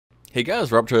Hey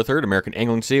guys, we're up to our third American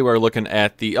Angling Sea. We're looking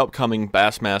at the upcoming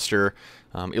Bassmaster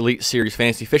Elite Series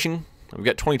Fantasy Fishing. We've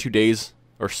got 22 days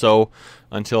or so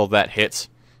until that hits.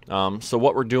 So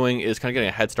what we're doing is kind of getting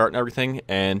a head start and everything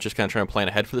and just kind of trying to plan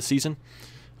ahead for the season.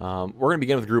 We're going to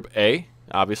begin with Group A,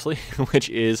 obviously, which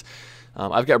is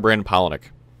I've got Brandon Polinick.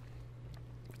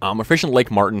 We're fishing Lake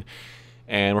Martin,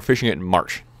 and we're fishing it in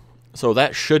March. So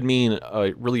that should mean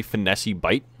a really finessey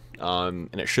bite, and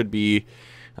it should be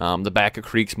the back of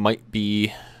creeks might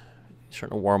be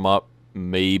starting to warm up,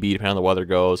 maybe, depending on the weather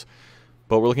goes.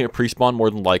 But we're looking at pre-spawn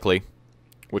more than likely,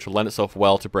 which will lend itself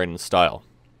well to Brandon's style.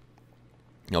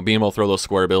 You know, being able to throw those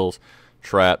square bills,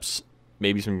 traps,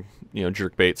 maybe some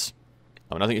jerk baits.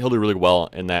 I think he'll do really well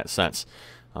in that sense.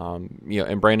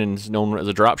 And Brandon's known as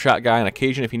a drop shot guy on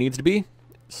occasion if he needs to be.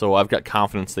 So I've got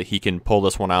confidence that he can pull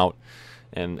this one out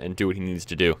and do what he needs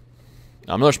to do.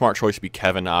 Another smart choice would be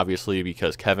Kevin, obviously,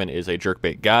 because Kevin is a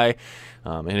jerkbait guy,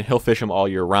 and he'll fish him all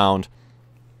year round.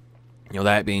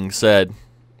 That being said,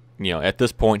 at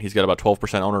this point he's got about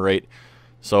 12% owner rate,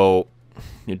 so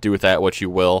you do with that what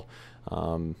you will.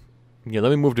 Let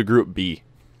me move to Group B.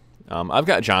 I've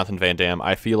got Jonathan Van Dam.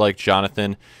 I feel like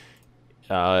Jonathan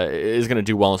is going to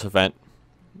do well in this event.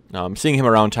 Seeing him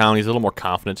around town, he's a little more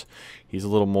confident. He's a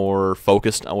little more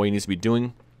focused on what he needs to be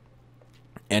doing,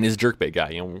 and he's a jerkbait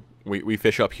guy. We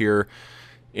fish up here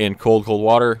in cold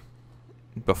water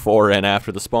before and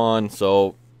after the spawn,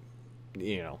 so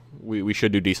we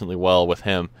should do decently well with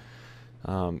him.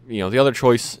 The other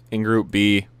choice in Group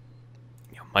B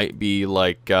might be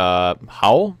like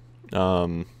Howell.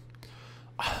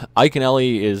 Ike and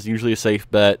Ellie is usually a safe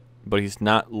bet, but he's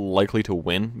not likely to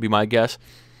win, be my guess.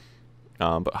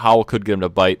 But Howell could get him to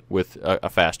bite with a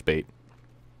fast bait,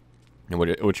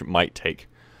 which it might take.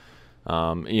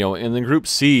 And then Group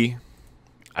C,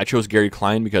 I chose Gary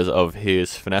Klein because of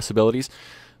his finesse abilities.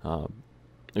 The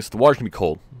water's going to be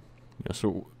cold.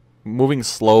 So moving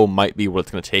slow might be what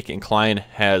it's going to take, and Klein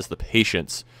has the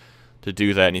patience to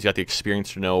do that, and he's got the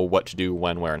experience to know what to do,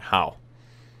 when, where, and how.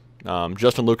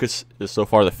 Justin Lucas is so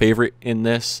far the favorite in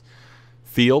this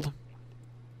field.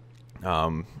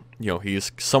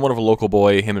 He's somewhat of a local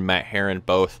boy, him and Matt Herron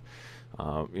both.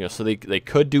 So they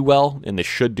could do well, and they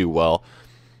should do well.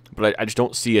 But I just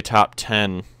don't see a top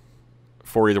 10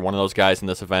 for either one of those guys in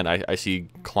this event. I see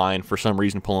Klein, for some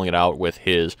reason, pulling it out with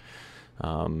his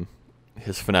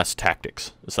finesse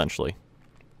tactics, essentially.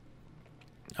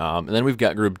 And then we've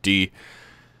got Group D.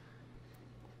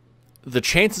 The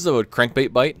chances of a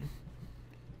crankbait bite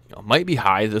might be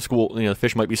high. The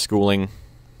fish might be schooling.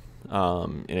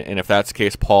 And if that's the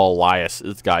case, Paul Elias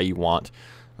is the guy you want.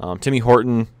 Timmy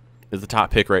Horton is the top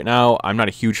pick right now. I'm not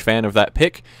a huge fan of that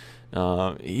pick.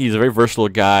 He's a very versatile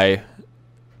guy,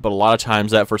 but a lot of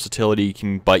times that versatility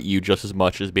can bite you just as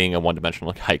much as being a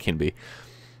one-dimensional guy can be.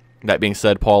 That being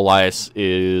said, Paul Elias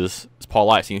is Paul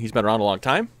Elias. He's been around a long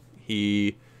time.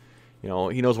 He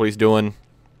knows what he's doing,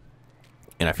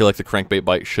 and I feel like the crankbait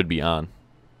bite should be on.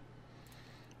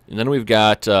 And then we've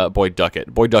got Boyd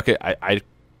Duckett. Boyd Duckett, I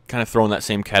kind of throw in that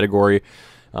same category.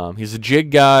 He's a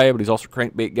jig guy, but he's also a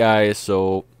crankbait guy,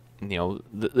 so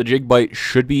the jig bite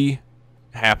should be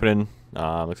happening.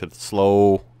 Like I said,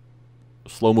 slow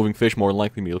moving fish, more than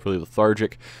likely be really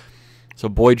lethargic. So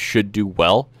Boyd should do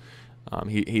well.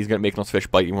 He's going to make those fish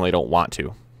bite even when they don't want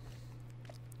to.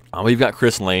 We've got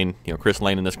Chris Lane. Chris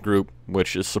Lane in this group,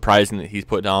 which is surprising that he's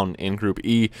put down in Group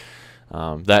E.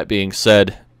 That being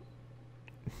said,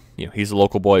 he's a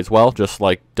local boy as well, just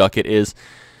like Duckett is.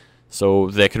 So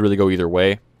that could really go either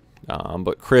way.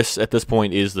 But Chris, at this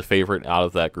point, is the favorite out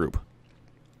of that group.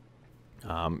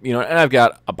 And I've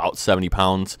got about 70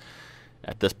 pounds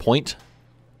at this point.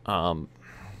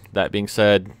 That being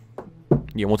said,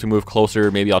 once we move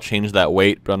closer, maybe I'll change that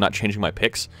weight, but I'm not changing my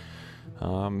picks.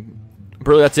 But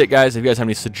really, that's it, guys. If you guys have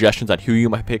any suggestions on who you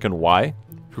might pick and why,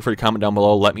 feel free to comment down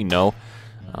below. Let me know.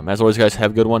 As always, guys,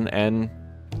 have a good one, and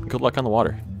good luck on the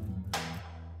water.